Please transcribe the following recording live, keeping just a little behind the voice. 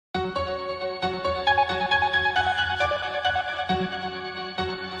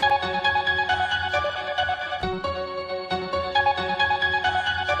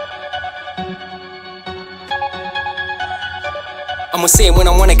I'ma say it when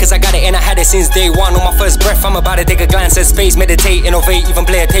I want it, cause I got it and I had it since day one. On my first breath, I'm about to take a glance at space, meditate, innovate, even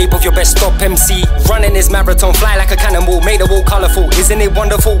play a tape of your best stop MC. Running this marathon, fly like a cannonball, made the world colorful. Isn't it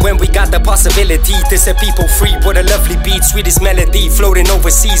wonderful when we got the possibility to set people free? What a lovely beat, sweetest melody, floating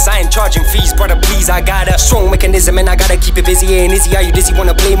overseas. I ain't charging fees, brother, please. I got a strong mechanism and I gotta keep it busy. Ain't easy, are you dizzy?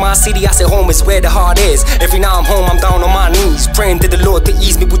 Wanna play my city? I say home is where the heart is. Every now I'm home, I'm down on my knees, praying to the Lord to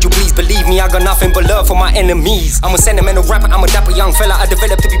ease me. Would you please believe me? I got nothing but love for my enemies. I'm a sentimental rapper, I'm a dapper young fella. I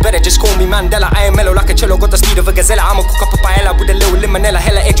developed to be better, just call me Mandela. I am mellow like a cello, got the speed of a gazella. I'ma cook up a paella with a little limonella.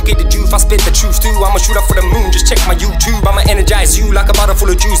 Hella educated youth, I spit the truth too. I'ma shoot up for the moon, just check my YouTube. I'ma energize you like a bottle full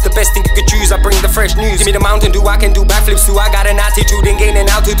of juice. The best thing you could choose, I bring the fresh news. Give me the Mountain Dew, I can do backflips too. I got an attitude and gaining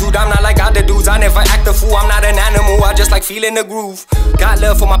altitude. I'm not like other dudes, I never act a fool. I'm not an animal, I just like feeling the groove. Got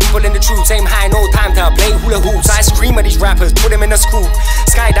love for my people in the truth. Same high, no time to play hula hoops. I scream at these rappers, put them in a scoop.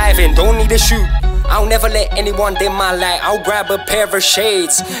 Skydiving, don't need a chute. I'll never let anyone dim my light. I'll grab a pair of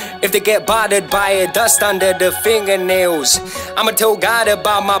shades if they get bothered by it. Dust under the fingernails. I'ma tell God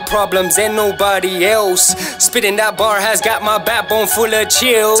about my problems and nobody else. Spitting that bar has got my backbone full of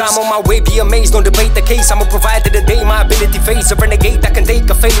chills. I'm on my way, be amazed, don't debate the case. I'ma provide to the day my ability face. A renegade that can take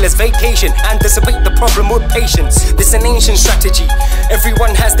a failess vacation. Anticipate the problem with patience. This an ancient strategy.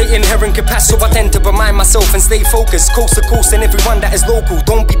 Everyone has the inherent capacity, so I tend to remind myself and stay focused. Coast to coast and everyone that is local.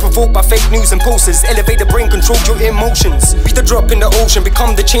 Don't be provoked by fake news and posters. Elevate the brain, control your emotions. Be the drop in the ocean,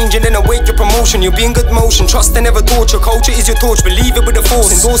 become the change and then await your promotion. You'll be in good motion, trust and never torture. Culture is your torch, believe it with the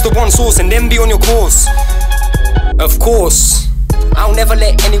force. Endorse the one source and then be on your course. Of course, I'll never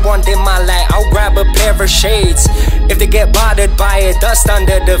let anyone dim my light. I'll grab a pair of shades if they get bothered by it. Dust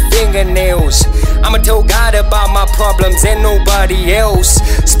under the fingernails. I'ma tell God about my problems and nobody else.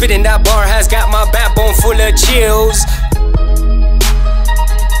 Spitting that bar has got my backbone full of chills.